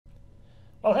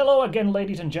Well, hello again,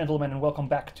 ladies and gentlemen, and welcome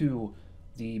back to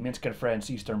the Minsk and Friends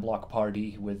Eastern Bloc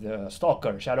party with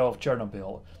Stalker, Shadow of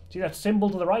Chernobyl. See that symbol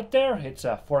to the right there? It's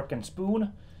a fork and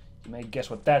spoon. You may guess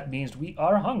what that means. We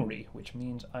are hungry, which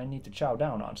means I need to chow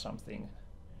down on something.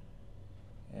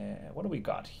 What do we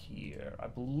got here? I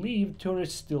believe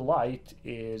Tourist's Delight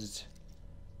is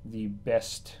the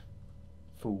best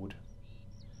food.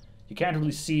 You can't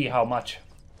really see how much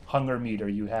hunger meter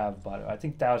you have, but I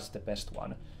think that's the best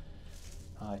one.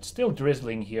 It's still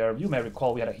drizzling here. You may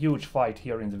recall we had a huge fight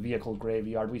here in the vehicle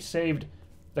graveyard. We saved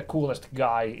the coolest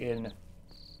guy in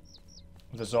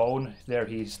the zone. There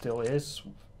he still is.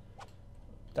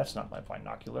 That's not my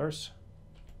binoculars.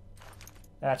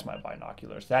 That's my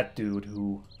binoculars. That dude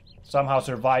who somehow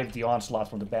survived the onslaught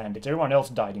from the bandits. Everyone else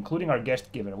died, including our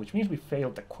guest giver, which means we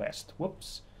failed the quest.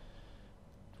 Whoops.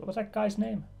 What was that guy's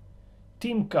name?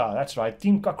 Timka, that's right.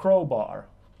 Timka Crowbar,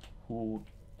 who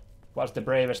was the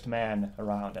bravest man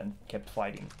around and kept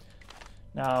fighting.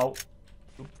 Now,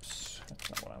 oops, that's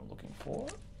not what I'm looking for.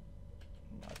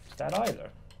 Not that either.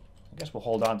 I guess we'll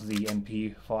hold on to the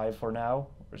MP5 for now.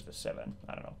 Where's the 7?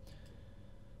 I don't know.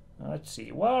 Let's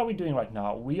see, what are we doing right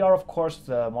now? We are, of course,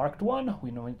 the marked one.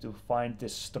 We need to find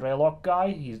this S.T.A.L.K.E.R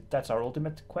guy. That's our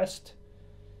ultimate quest.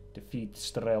 Defeat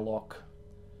S.T.A.L.K.E.R.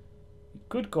 We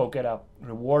could go get a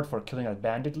reward for killing a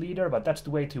bandit leader, but that's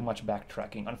way too much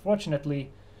backtracking.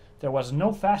 Unfortunately, there was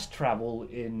no fast travel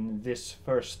in this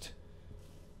first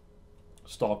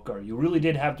Stalker. You really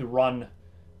did have to run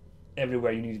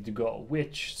everywhere you needed to go,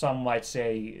 which some might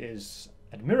say is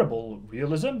admirable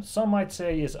realism, some might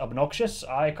say is obnoxious.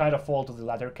 I kind of fall to the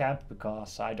latter camp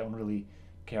because I don't really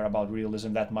care about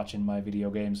realism that much in my video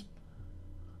games.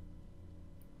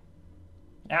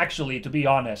 Actually, to be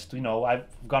honest, you know, I've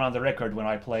gone on the record when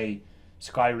I play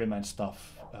Skyrim and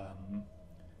stuff.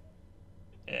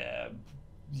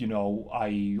 You know,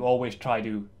 I always try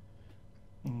to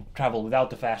travel without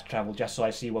the fast travel just so I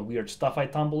see what weird stuff I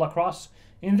tumble across.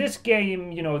 In this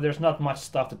game, you know, there's not much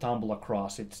stuff to tumble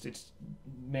across.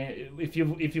 If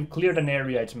you've cleared an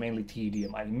area, it's mainly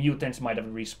tedium. I mean, mutants might have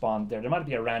respawned there. There might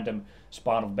be a random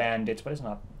spawn of bandits, but it's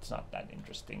not that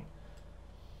interesting.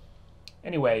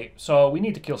 Anyway, so we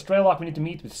need to kill S.T.A.L.K.E.R. We need to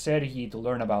meet with Seriy to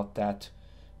learn about that.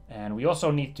 And we also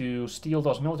need to steal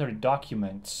those military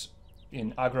documents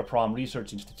in Agroprom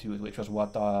Research Institute, which was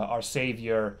what our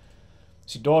savior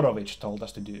Sidorovich told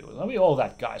us to do. Well, we owe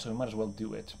that guy, so we might as well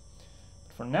do it.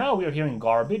 But for now, we are hearing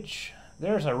garbage.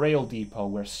 There's a rail depot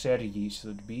where Seriy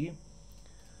should be.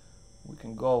 We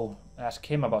can go ask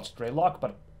him about S.T.A.L.K.E.R,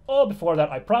 but before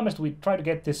that, I promised we'd try to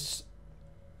get this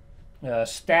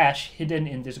stash hidden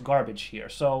in this garbage here.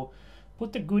 So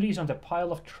put the goodies on the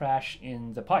pile of trash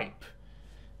in the pipe.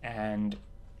 And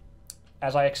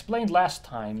as I explained last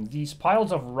time, these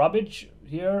piles of rubbish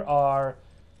here are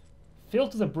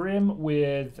filled to the brim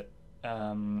with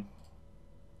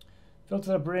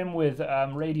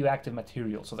radioactive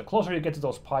material. So the closer you get to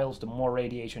those piles, the more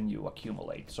radiation you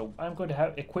accumulate. So I'm going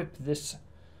to equip this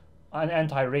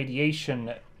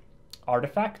anti-radiation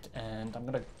artifact, and I'm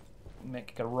going to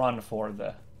make a run for the...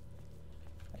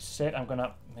 I said I'm going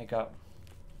to make a...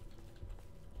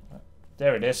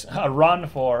 There it is. A run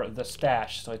for the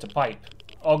stash. So it's a pipe.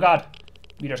 Oh god!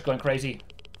 Meter's going crazy.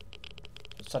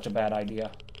 It's such a bad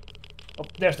idea. Oh,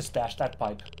 there's the stash, that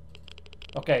pipe.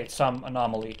 Okay, it's some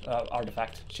anomaly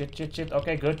artifact. Shit, shit, shit.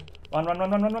 Okay, good. Run, run, run,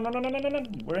 run, run, run, run, run, run, run,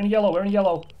 run. We're in yellow, we're in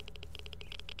yellow.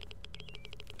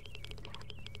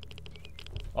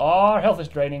 Oh, our health is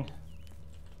draining.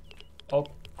 Oh,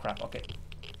 crap, okay.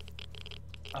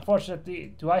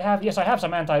 Unfortunately, do I have... Yes, I have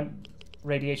some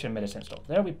anti-radiation medicine, so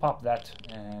there we pop that,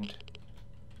 and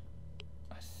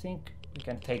I think we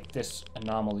can take this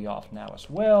anomaly off now as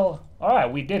well.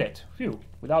 Alright, we did it. Phew.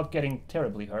 Without getting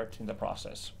terribly hurt in the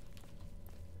process.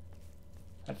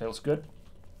 That feels good.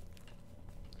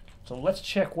 So let's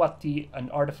check what an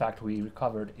artifact we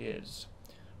recovered is.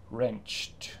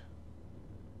 Wrenched.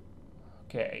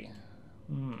 Okay.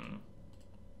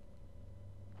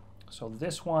 So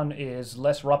this one is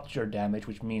less rupture damage,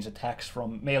 which means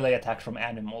melee attacks from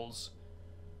animals.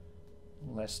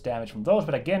 Less damage from those,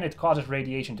 but again it causes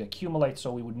radiation to accumulate,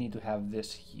 so we would need to have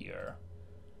this here.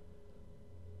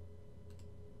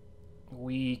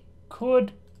 We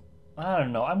could... I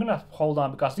don't know, I'm gonna hold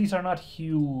on because these are not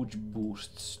huge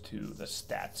boosts to the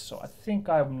stats, so I think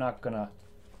I'm not gonna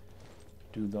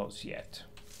do those yet.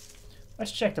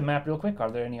 Let's check the map real quick. Are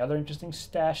there any other interesting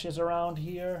stashes around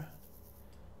here?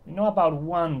 We know about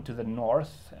one to the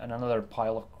north and another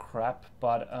pile of crap,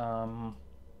 but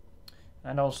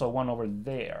and also one over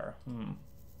there.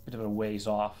 Bit of a ways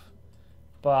off.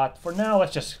 But for now,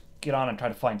 let's just get on and try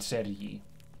to find Seriy.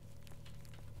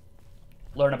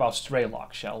 learn about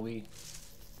Straylock, shall we?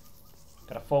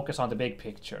 Gotta focus on the big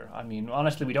picture. I mean,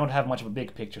 honestly, we don't have much of a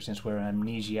big picture since we're an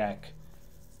amnesiac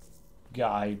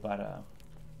guy, but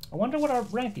I wonder what our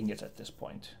ranking is at this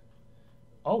point.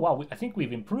 Oh wow, I think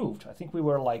we've improved. I think we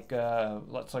were like,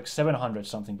 it's like 700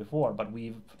 something before, but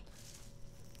we've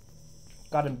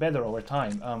gotten better over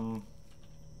time.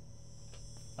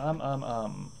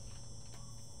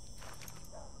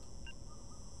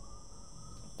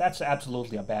 That's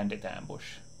absolutely a bandit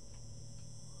ambush.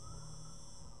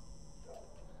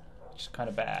 Which is kind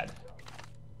of bad.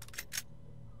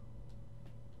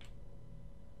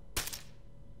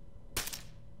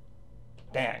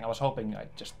 Dang, I was hoping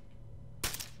I'd just...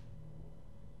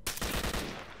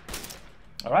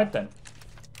 Alright then.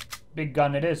 Big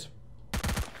gun it is.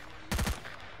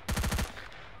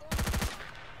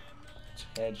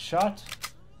 Headshot.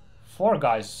 4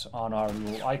 guys on our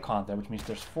little icon there, which means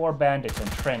there's 4 bandits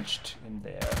entrenched in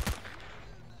there.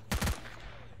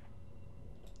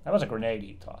 That was a grenade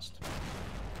he tossed.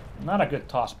 Not a good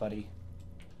toss, buddy.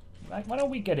 Why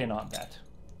don't we get in on that?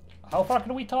 How far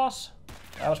can we toss?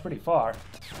 That was pretty far.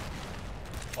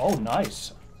 Oh,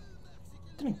 nice.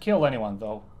 Didn't kill anyone,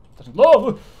 though. Doesn't...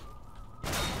 Oh!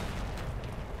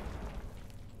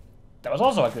 That was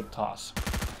also a good toss.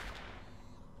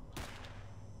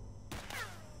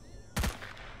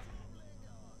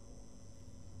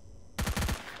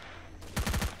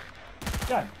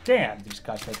 God damn, these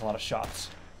guys take a lot of shots.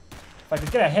 If I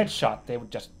could get a headshot, they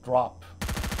would just drop.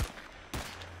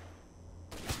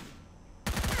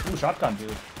 Ooh, shotgun,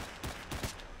 dude.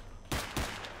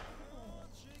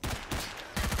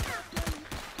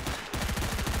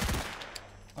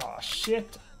 Oh,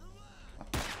 shit.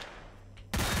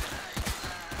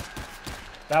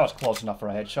 That was close enough for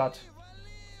a headshot.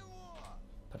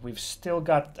 But we've still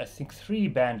got, I think, 3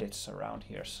 bandits around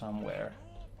here somewhere.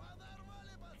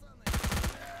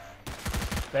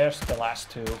 There's the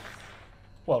last 2.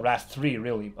 Well, last 3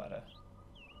 really, but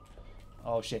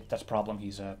oh shit, that's a problem.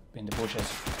 He's in the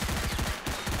bushes.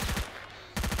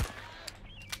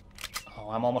 Oh,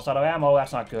 I'm almost out of ammo.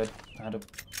 That's not good. I had to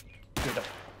give the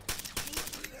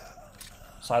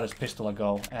Silas pistol a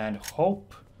go and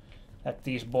hope that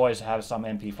these boys have some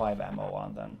MP5 ammo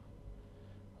on them.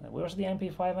 Where's the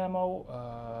MP5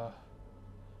 ammo?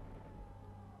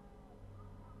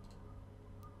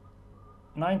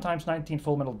 9x19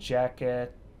 full metal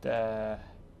jacket.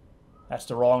 That's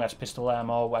the wrong, that's pistol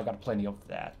ammo. I got plenty of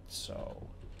that, so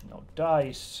no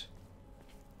dice.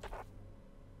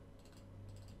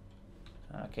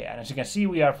 Okay, and as you can see,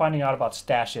 we are finding out about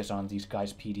stashes on these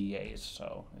guys' PDAs,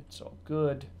 so it's all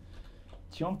good.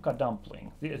 Tyomka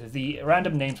Dumpling. The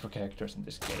random names for characters in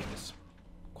this game is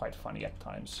quite funny at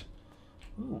times.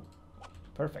 Ooh,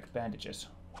 perfect bandages.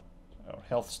 Or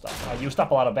health stuff. I used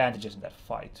up a lot of bandages in that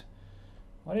fight.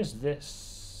 What is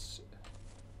this?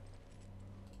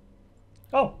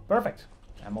 Oh, perfect.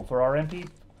 Ammo for our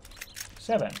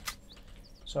MP7.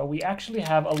 So we actually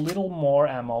have a little more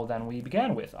ammo than we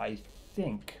began with, I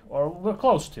think. Or we're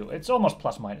close to. It's almost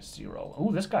plus minus 0.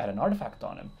 Ooh, this guy had an artifact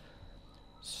on him.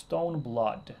 Stone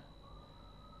Blood.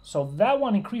 So that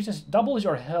one increases, doubles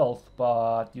your health,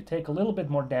 but you take a little bit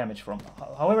more damage from.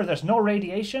 However, there's no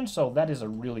radiation, so that is a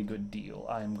really good deal.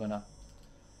 I'm gonna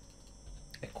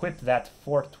equip that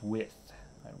forthwith.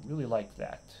 I really like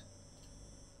that.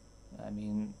 I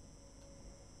mean,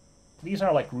 these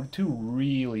are like 2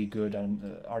 really good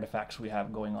artifacts we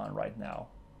have going on right now,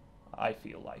 I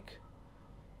feel like.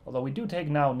 Although we do take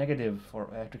now negative for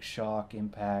electric shock,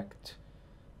 impact.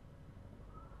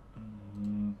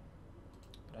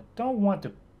 I don't want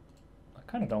to... I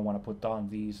kind of don't want to put on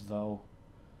these, though.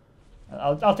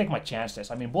 I'll take my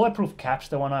chances. I mean, bulletproof cap's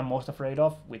the one I'm most afraid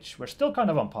of, which we're still kind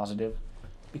of on positive,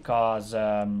 because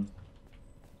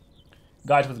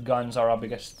guys with guns are our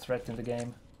biggest threat in the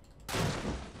game.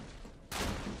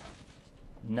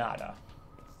 Nada.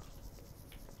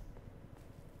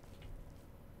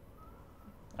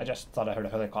 I just thought I heard a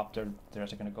helicopter there a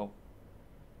second ago.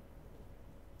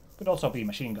 Could also be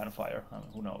machine gun fire.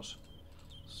 Who knows?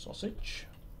 Sausage.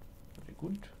 Very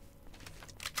good.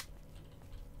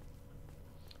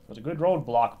 It was a good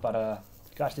roadblock, but the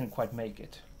guys didn't quite make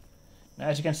it. Now,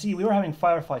 as you can see, we were having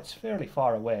firefights fairly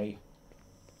far away.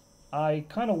 I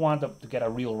kind of want to get a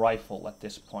real rifle at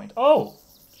this point. Oh!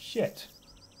 Shit.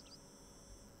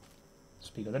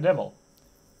 Speak of the devil.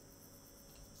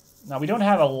 Now, we don't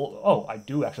have a... Oh, I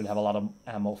do actually have a lot of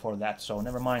ammo for that, so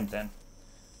never mind then.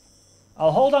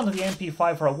 I'll hold on to the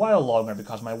MP5 for a while longer,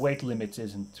 because my weight limit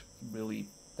isn't really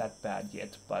that bad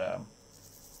yet, but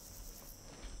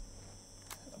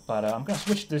I'm gonna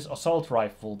switch this assault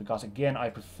rifle, because again, I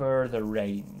prefer the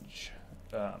range.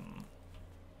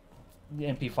 the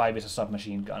MP5 is a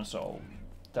submachine gun, so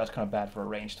that's kind of bad for a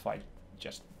ranged fight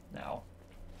just now.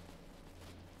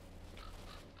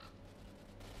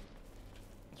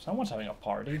 Someone's having a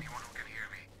party. Anyone who can hear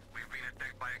me? We've been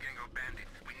attacked by a gang of bandits.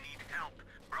 We need help.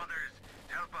 Brothers,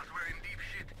 help us. We're in deep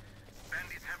shit.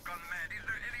 Bandits have gone mad. Is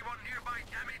there anyone nearby?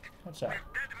 Damn it! What's that?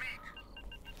 We're dead meat.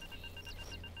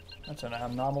 That's an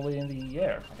anomaly in the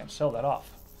air. I can sell that off.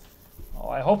 Oh,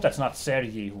 I hope that's not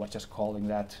Seriy who was just calling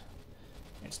that.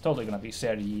 It's totally gonna be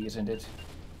Seriy, isn't it?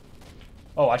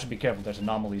 Oh, I should be careful. There's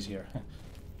anomalies here.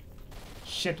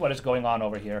 Shit, what is going on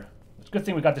over here? It's a good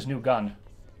thing we got this new gun.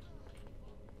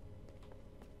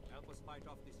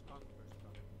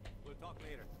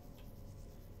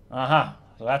 Uh-huh.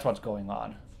 So that's what's going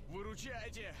on.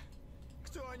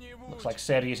 Looks like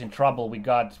Seriy is in trouble. We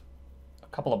got a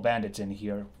couple of bandits in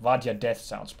here. Vadya death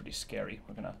sounds pretty scary.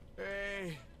 We're gonna...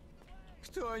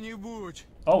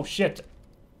 Oh, shit.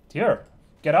 Here.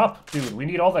 Get up, dude. We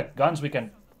need all the guns we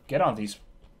can get on these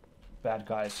bad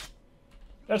guys.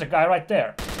 There's a guy right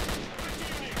there.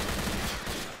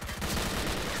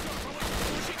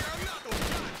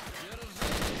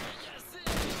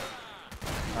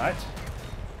 Alright.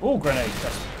 Ooh, grenade.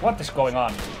 What is going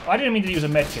on? I didn't mean to use a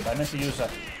medkit. I meant to use a...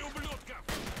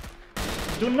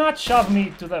 Do not shove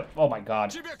me to the... Oh my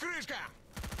god.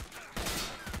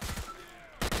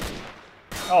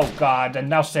 Oh god, and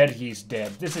now Serhiy's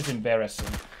dead. This is embarrassing.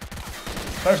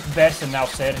 First Bess and now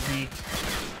Seriy.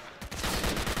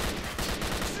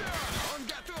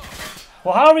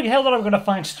 Well, how the hell are we gonna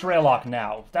find S.T.A.L.K.E.R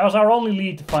now? That was our only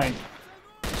lead to find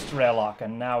S.T.A.L.K.E.R,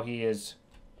 and now he is...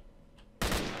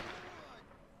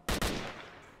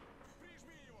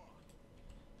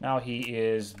 Now he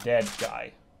is dead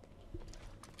guy.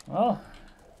 Well...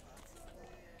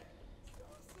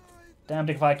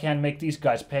 Damned if I can make these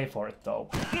guys pay for it, though.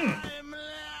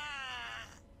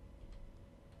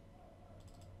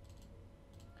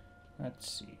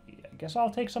 Let's see. I guess I'll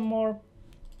take some more,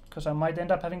 because I might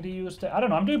end up having to use the... I don't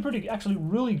know, I'm doing pretty... Actually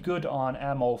really good on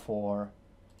ammo for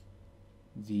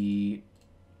the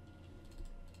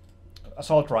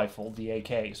assault rifle, the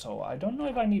AK, so I don't know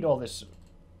if I need all this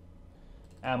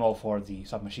ammo for the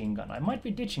submachine gun. I might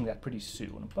be ditching that pretty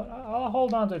soon, but I'll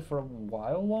hold on to it for a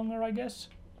while longer, I guess.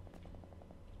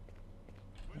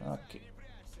 Okay.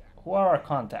 Who are our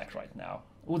contacts right now?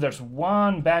 Ooh, there's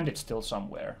one bandit still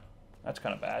somewhere. That's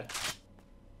kind of bad.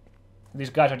 These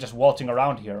guys are just waltzing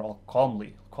around here all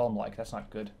calm-like. That's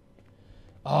not good.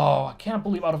 Oh, I can't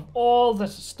believe out of all the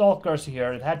stalkers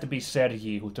here, it had to be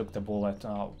Seriy who took the bullet.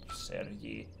 Oh,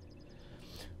 Seriy.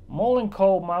 Mole &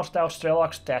 Co. moused out S.T.A.L.K.E.R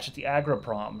stats at the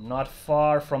Agroprom, not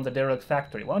far from the derelict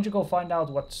factory. Why don't you go find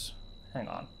out what's... Hang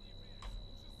on.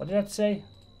 What did that say?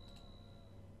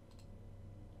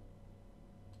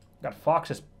 Got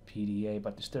Fox's PDA,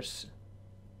 but is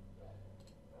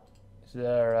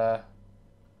there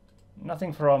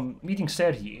nothing from meeting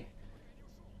Seriy?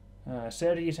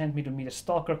 Seriy sent me to meet a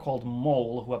stalker called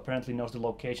Mole, who apparently knows the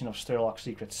location of S.T.A.L.K.'s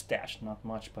secret stash. Not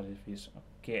much, but if he's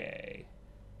okay.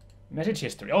 Message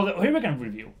history. Oh, here we can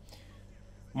review.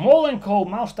 Mole & Co.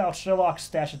 moused out S.T.A.L.K.'s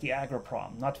stash at the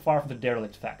Agroprom, not far from the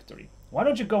derelict factory. Why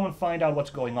don't you go and find out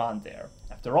what's going on there?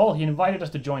 After all, he invited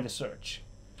us to join the search.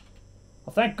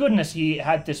 Well, thank goodness he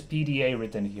had this PDA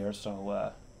written here,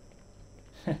 so,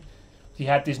 he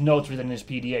had these notes written in his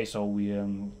PDA, so we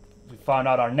found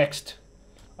out our next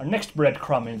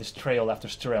breadcrumb in this trail after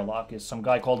S.T.A.L.K.E.R is some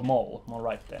guy called Mole.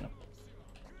 Alright then.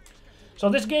 So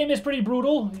this game is pretty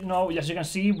brutal, you know, as you can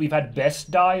see, we've had Bess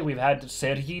die, we've had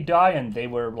Seriy die, and they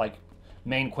were, like,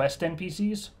 main quest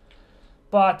NPCs.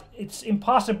 But it's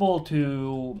impossible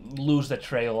to lose the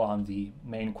trail on the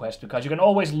main quest, because you can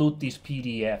always loot these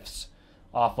PDFs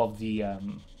off of the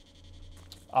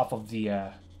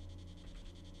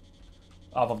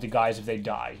guys if they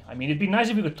die. I mean, it'd be nice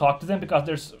if you could talk to them, because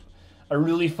there's a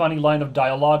really funny line of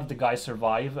dialogue the guys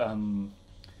survive.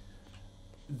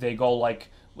 They go like,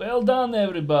 "Well done,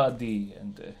 everybody,"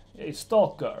 and "Hey,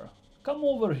 Stalker, come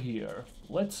over here.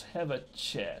 Let's have a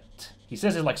chat." He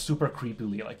says it like super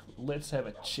creepily, like, "Let's have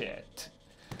a chat."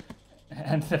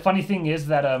 And the funny thing is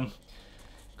that,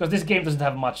 because this game doesn't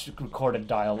have much recorded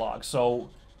dialogue, so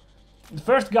the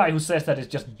first guy who says that is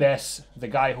just Bess, the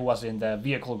guy who was in the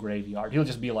vehicle graveyard. He'll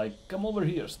just be like, "Come over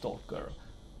here, Stalker.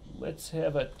 Let's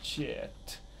have a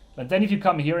chat." And then if you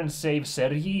come here and save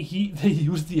Seriy, they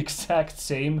use the exact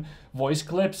same voice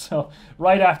clip. So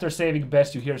right after saving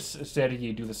Bess, you hear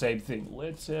Seriy do the same thing.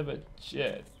 "Let's have a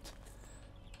chat."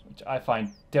 Which I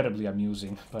find terribly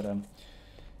amusing. But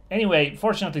anyway,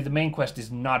 fortunately the main quest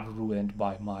is not ruined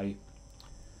by my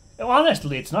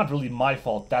Honestly, it's not really my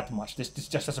fault that much. This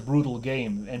just as a brutal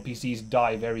game. NPCs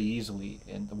die very easily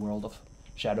in the world of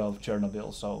Shadow of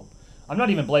Chernobyl, so I'm not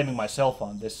even blaming myself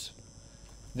on this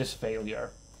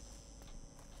failure.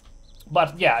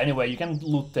 But yeah, anyway, you can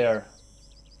loot their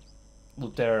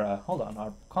hold on,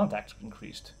 our contacts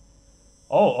increased.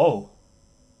 Oh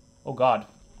god,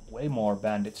 way more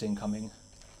bandits incoming.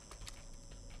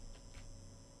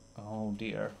 Oh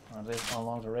dear, are they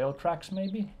along the rail tracks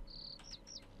maybe?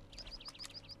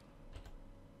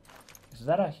 Is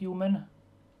that a human?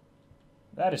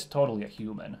 That is totally a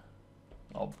human.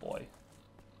 Oh boy.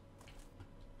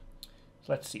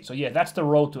 So let's see. So yeah, that's the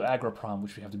road to Agroprom,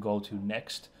 which we have to go to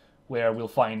next, where we'll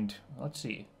find, let's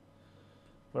see,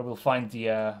 where we'll find the,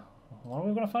 what are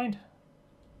we gonna find?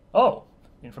 Oh,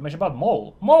 information about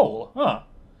Mole. Mole, huh.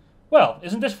 Well,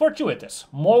 isn't this fortuitous?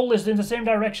 Mole is in the same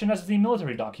direction as the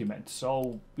military document,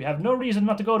 so we have no reason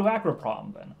not to go to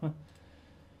Agroprom then.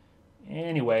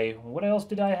 Anyway, what else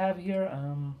did I have here?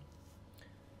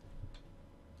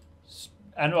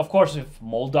 And of course, if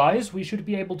Mole dies, we should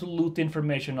be able to loot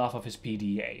information off of his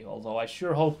PDA. Although I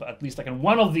sure hope at least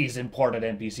one of these imported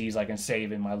NPCs I can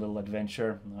save in my little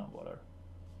adventure. No, whatever.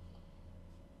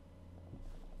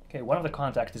 Okay, one of the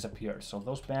contacts disappeared, so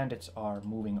those bandits are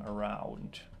moving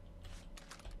around.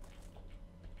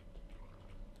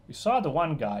 We saw the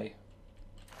one guy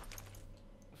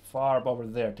far over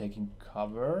there taking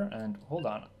cover, and hold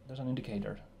on, there's an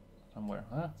indicator somewhere,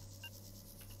 huh?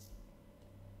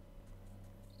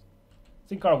 I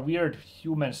think our weird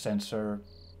human sensor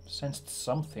sensed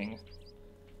something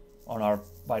on our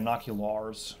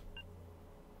binoculars.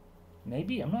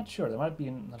 Maybe? I'm not sure. There might be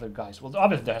another guys. Well,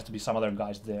 obviously there has to be some other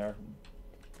guys there.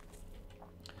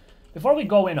 Before we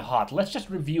go in hot, let's just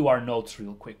review our notes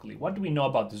real quickly. What do we know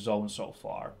about the zone so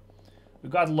far? We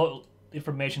got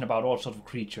information about all sorts of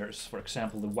creatures, for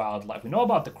example, the wildlife. We know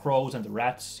about the crows and the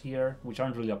rats here, which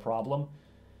aren't really a problem.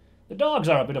 The dogs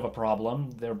are a bit of a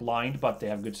problem. They're blind, but they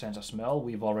have good sense of smell.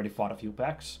 We've already fought a few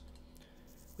packs.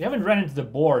 We haven't run into the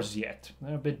boars yet.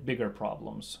 They're a bit bigger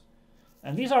problems.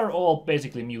 And these are all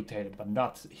basically mutated, but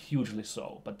not hugely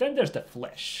so. But then there's the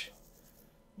flesh.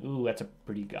 Ooh, that's a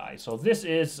pretty guy. So this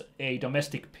is a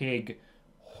domestic pig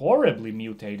horribly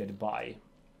mutated by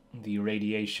the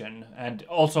radiation. And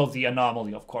also the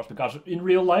anomaly, of course, because in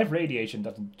real life, radiation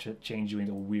doesn't change you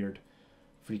into a weird,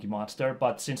 freaky monster.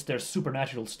 But since there's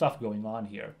supernatural stuff going on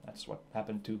here, that's what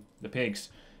happened to the pigs.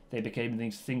 They became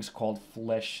these things called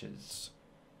fleshes,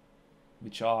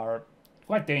 which are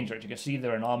quite dangerous. You can see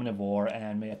they're an omnivore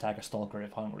and may attack a stalker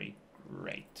if hungry.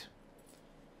 Great.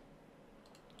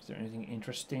 Is there anything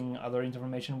interesting, other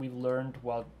information we've learned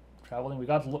while traveling? We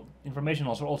got information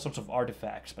also, all sorts of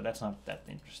artifacts, but that's not that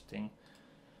interesting.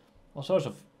 All sorts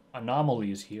of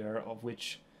anomalies here, of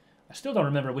which I still don't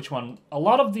remember which one. A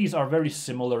lot of these are very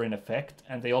similar in effect,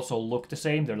 and they also look the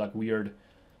same. They're like weird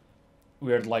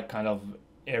like kind of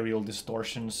aerial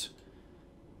distortions.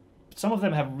 But some of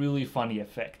them have really funny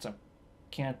effects. I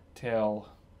can't tell.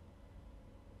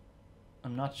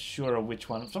 I'm not sure which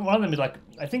one. So one of them is like,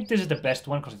 I think this is the best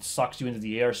one because it sucks you into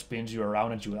the air, spins you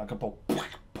around, and you like a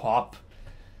pop.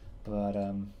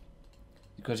 But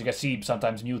because you can see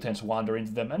sometimes mutants wander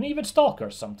into them, and even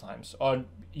stalkers sometimes, or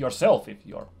yourself if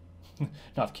you're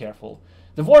not careful.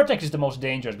 The vortex is the most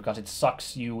dangerous because it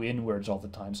sucks you inwards all the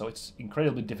time, so it's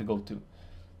incredibly difficult to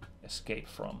escape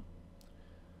from.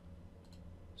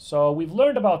 So we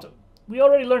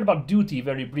already learned about duty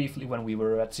very briefly when we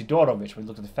were at Sidorovich. We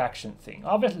looked at the faction thing.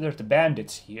 Obviously there's the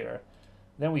bandits here.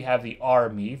 Then we have the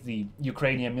army, the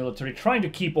Ukrainian military, trying to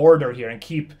keep order here and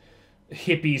keep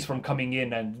hippies from coming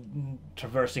in and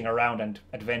traversing around and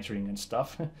adventuring and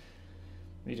stuff.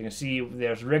 As you can see,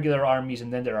 there's regular armies,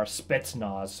 and then there are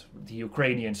Spetsnaz. The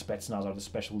Ukrainian Spetsnaz are the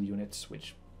special units,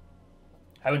 which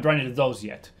haven't run into those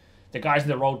yet. The guys in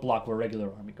the roadblock were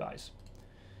regular army guys.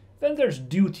 Then there's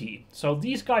duty. So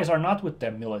these guys are not with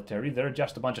the military, they're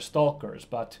just a bunch of stalkers,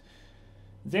 but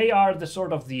they are the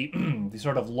sort of the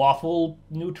sort of lawful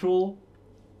neutral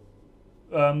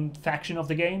faction of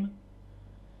the game.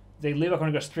 They live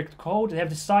according to a strict code. They have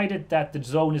decided that the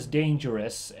zone is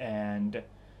dangerous, and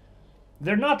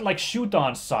they're not like shoot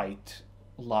on sight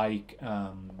like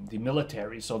the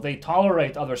military, so they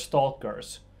tolerate other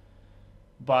stalkers,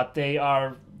 but they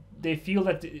feel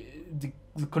that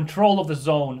the control of the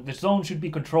zone should be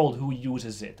controlled who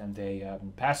uses it, and they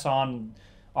pass on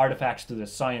artifacts to the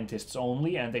scientists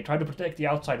only, and they try to protect the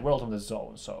outside world from the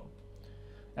zone. So,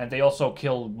 and they also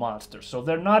kill monsters, so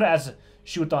they're not as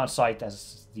shoot on sight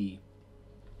as the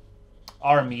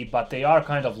army, but they are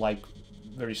kind of like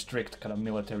very strict kind of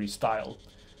military style.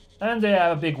 And they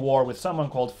have a big war with someone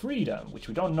called Freedom, which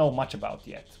we don't know much about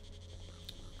yet.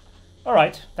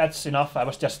 Alright, that's enough. I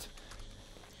was just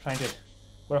trying to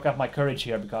work up my courage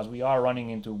here because we are running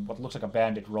into what looks like a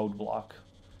bandit roadblock.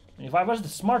 And if I was the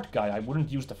smart guy, I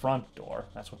wouldn't use the front door.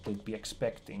 That's what they'd be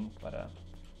expecting, but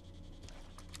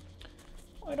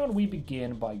why don't we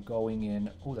begin by going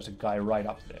in... Oh, there's a guy right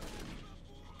up there.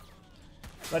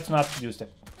 Let's not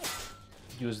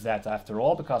use that after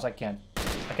all, because I can't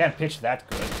pitch that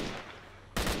good.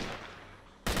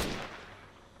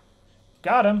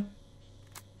 Got him!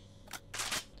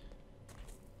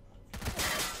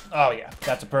 Oh yeah,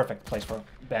 that's a perfect place for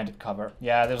bandit cover.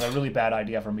 Yeah, there's a really bad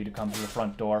idea for me to come through the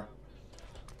front door.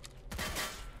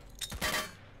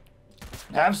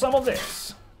 Have some of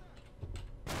this!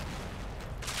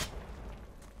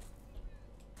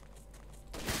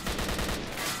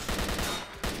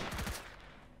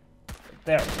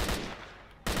 There.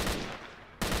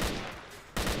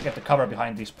 Get the cover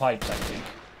behind these pipes, I think.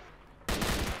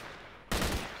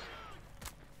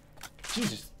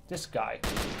 Jesus, this guy.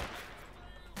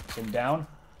 Is him down?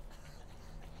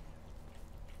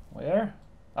 Where?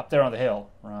 Up there on the hill.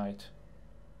 Right.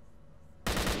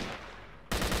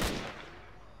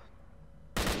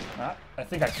 Ah, I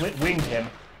think I winged him.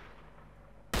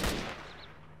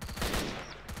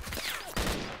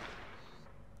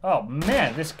 Oh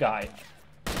man, this guy.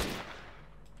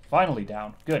 Finally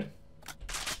down. Good.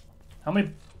 How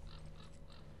many?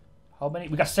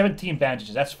 We got 17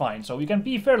 bandages, that's fine. So we can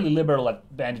be fairly liberal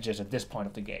at bandages at this point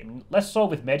of the game. Less so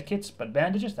with medkits, but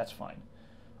bandages, that's fine.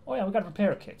 Oh yeah, we got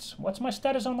repair kits. What's my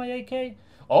status on my AK?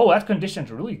 Oh, that condition's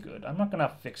really good. I'm not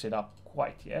gonna fix it up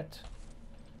quite yet.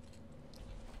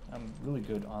 I'm really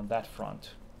good on that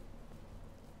front.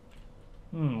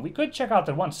 We could check out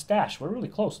the one stash. We're really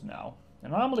close now.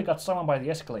 And I normally got someone by the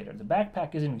escalator. The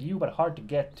backpack is in view, but hard to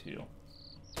get to.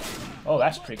 Oh,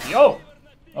 that's tricky. Oh!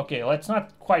 Okay, let's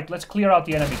clear out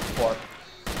the enemy before.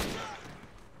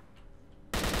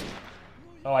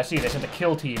 Oh, I see. They sent a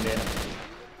kill team in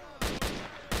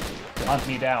to hunt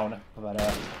me down. But,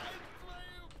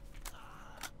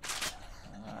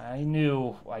 I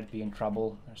knew I'd be in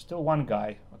trouble. There's still one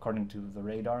guy, according to the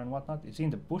radar and whatnot. Is he in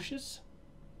the bushes?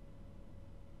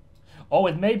 Oh,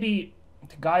 it may be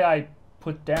the guy I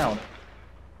put down.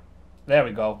 There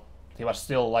we go. He was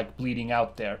still, like, bleeding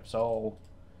out there, so...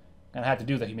 I had to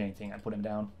do the humane thing. I put him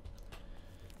down.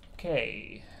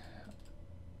 Okay.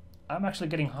 I'm actually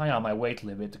getting high on my weight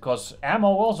limit, because ammo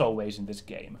also weighs in this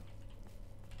game.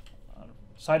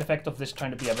 Side effect of this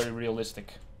trying to be a very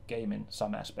realistic game in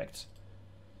some aspects.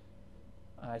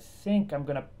 I think I'm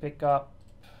gonna pick up...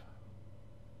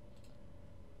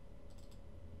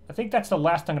 I think that's the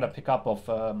last I'm gonna pick up of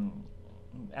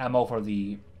ammo for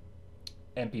the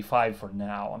MP5 for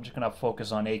now. I'm just gonna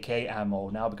focus on AK ammo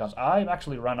now because I'm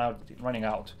actually running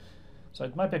out. So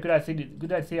it might be a good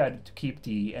idea to keep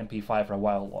the MP5 for a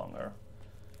while longer.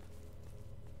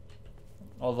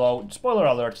 Although, spoiler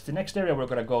alert, the next area we're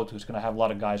gonna go to is gonna have a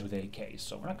lot of guys with AKs,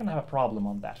 so we're not gonna have a problem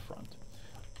on that front.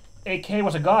 AK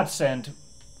was a godsend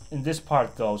in this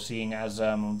part though, seeing as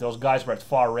those guys were at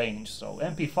far range, so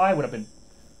MP5 would have been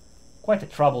quite a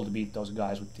trouble to beat those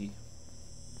guys with the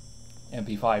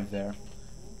MP5 there.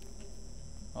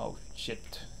 Oh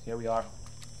shit, here we are.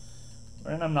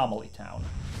 We're in Anomaly Town.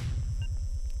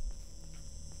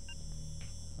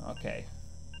 Okay,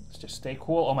 let's just stay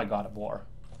cool. Oh my god, a boar.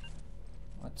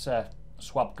 Let's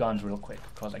swap guns real quick,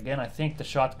 because again I think the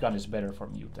shotgun is better for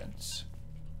mutants.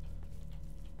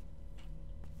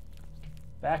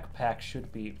 Backpack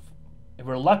should be... If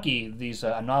we're lucky, these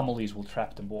anomalies will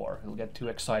trap the boar. He'll get too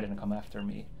excited and come after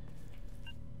me.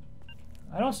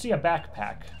 I don't see a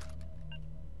backpack.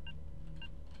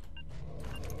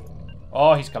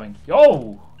 Oh, he's coming.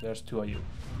 Oh, there's two of you.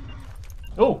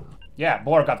 Oh, yeah,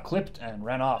 boar got clipped and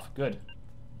ran off. Good.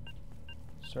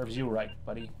 Serves you right,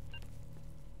 buddy.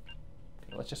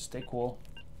 Okay, let's just stay cool.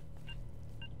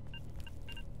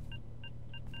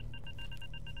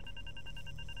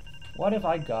 What if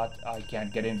I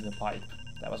can't get into the pipe?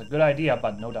 That was a good idea,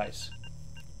 but no dice.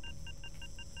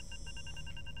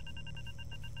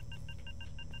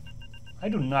 I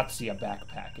do not see a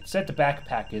backpack. It said the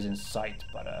backpack is in sight,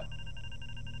 but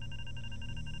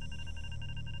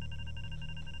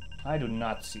I do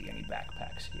not see any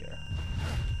backpacks here.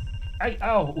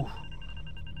 Ow!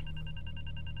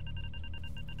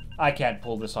 I can't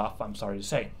pull this off, I'm sorry to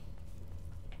say.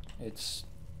 It's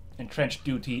entrenched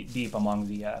deep among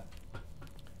the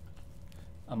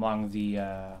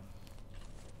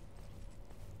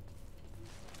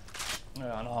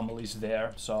anomalies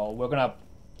there. So we're gonna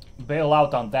bail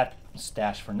out on that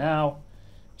stash for now.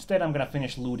 Instead, I'm gonna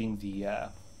finish looting the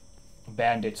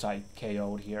bandits I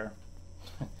KO'd here.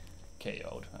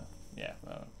 KO'd, yeah.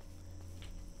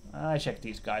 I checked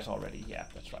these guys already. Yeah,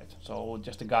 that's right. So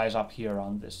just the guys up here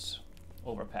on this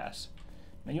overpass.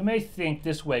 Now you may think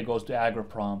this way goes to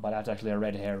Agroprom, but that's actually a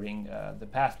red herring. The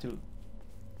path to...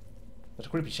 There's a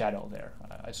creepy shadow there.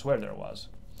 I swear there was.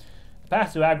 The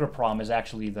path to Agroprom is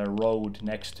actually the road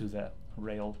next to the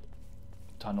rail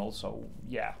tunnel. So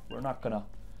yeah, we're not gonna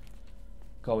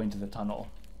go into the tunnel.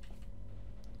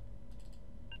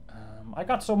 I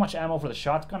got so much ammo for the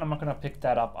shotgun, I'm not gonna pick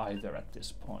that up either at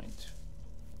this point.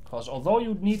 Because although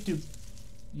you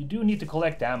do need to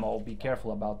collect ammo, be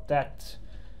careful about that.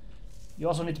 You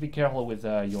also need to be careful with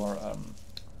your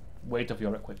weight of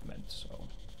your equipment. So,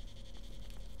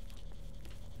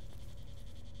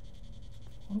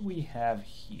 what do we have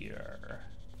here?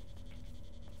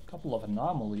 A couple of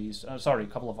anomalies. Sorry, a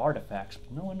couple of artifacts,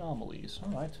 but no anomalies.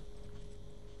 All right.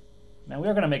 Man, we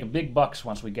are gonna make a big bucks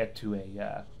once we get to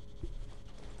a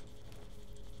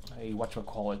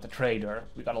whatchamacallit, the trader.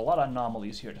 We got a lot of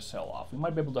anomalies here to sell off. We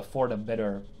might be able to afford a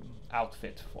better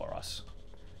outfit for us.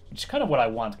 Which is kind of what I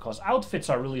want, because outfits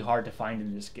are really hard to find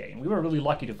in this game. We were really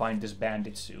lucky to find this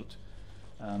bandit suit.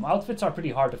 Outfits are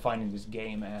pretty hard to find in this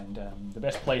game, and the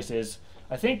best place is...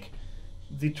 I think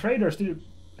the traders didn't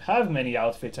have many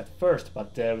outfits at first,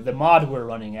 but the mod we're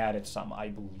running added some, I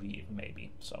believe,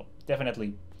 maybe. So,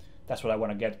 definitely, that's what I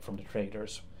want to get from the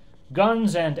traders.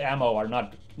 Guns and ammo are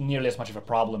not nearly as much of a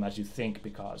problem as you think,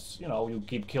 because, you know, you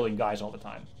keep killing guys all the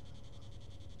time.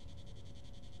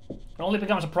 It only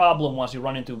becomes a problem once you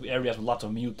run into areas with lots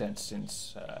of mutants,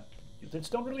 since mutants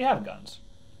don't really have guns.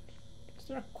 Is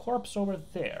there a corpse over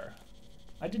there?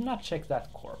 I did not check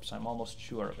that corpse, I'm almost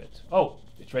sure of it. Oh,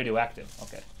 it's radioactive,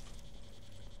 okay.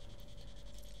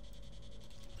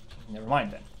 Never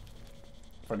mind then.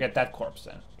 Forget that corpse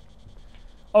then.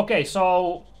 Okay,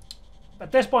 so...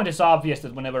 At this point, it's obvious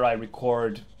that whenever I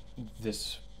record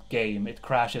this game, it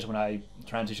crashes when I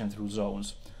transition through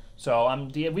zones. So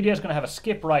the video is going to have a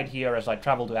skip right here as I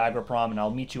travel to Agroprom, and I'll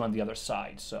meet you on the other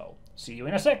side. So, see you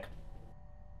in a sec.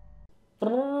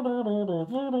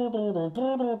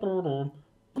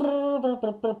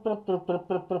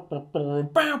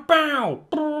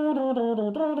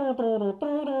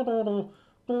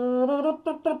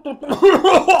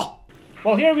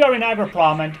 Well, here we are in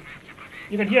Agroprom, and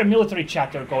you can hear military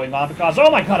chatter going on because, oh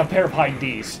my god, a pair of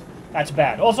IDs. That's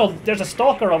bad. Also, there's a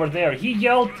stalker over there. He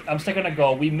yelled a second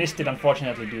ago. We missed it,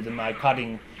 unfortunately, due to my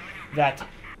cutting. That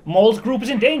Mole's group is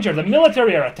in danger. The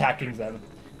military are attacking them.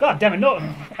 God damn it, no.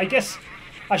 I guess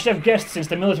I should have guessed, since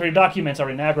the military documents are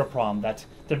in Agroprom, that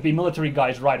there'd be military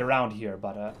guys right around here,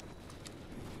 but,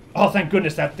 oh, thank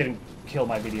goodness that didn't kill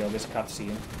my video, this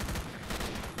cutscene.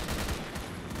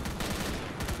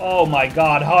 Oh my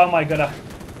god, how am I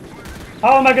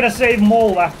gonna save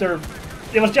Mole after...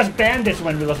 It was just bandits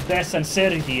when it was Bess and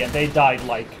Seriy, and they died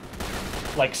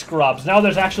like scrubs. Now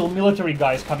there's actual military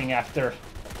guys coming after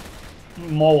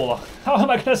Mole. How am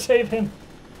I gonna save him?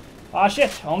 Ah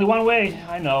shit, only one way,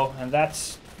 I know, and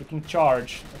that's freaking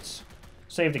charge. Let's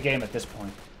save the game at this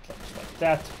point. Just like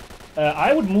that.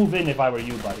 I would move in if I were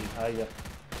you, buddy.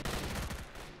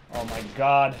 Oh my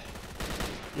god.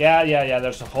 Yeah,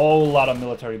 there's a whole lot of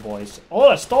military boys. Oh,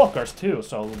 there's Stalkers too,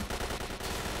 so...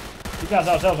 We got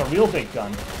ourselves a real big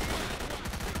gun.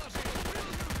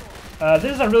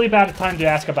 This is a really bad time to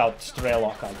ask about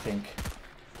S.T.A.L.K.E.R, I think.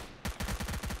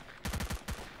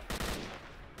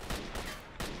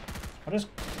 What is...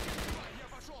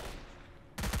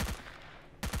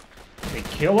 Did they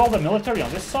kill all the military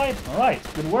on this side? Alright,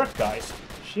 good work, guys.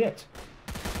 Shit.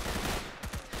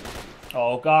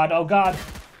 Oh god, oh god.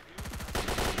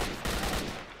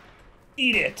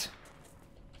 Eat it!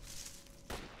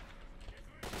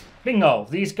 Bingo!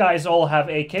 These guys all have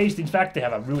AKs. In fact, they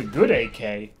have a really good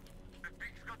AK.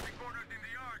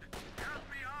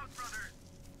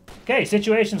 Okay,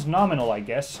 situation's nominal, I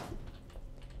guess.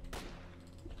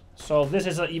 So this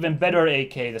is an even better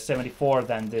AK, the 74,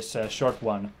 than this short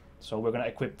one. So we're gonna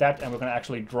equip that, and we're gonna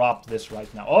actually drop this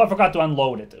right now. Oh, I forgot to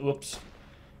unload it. Oops.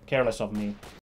 Careless of me.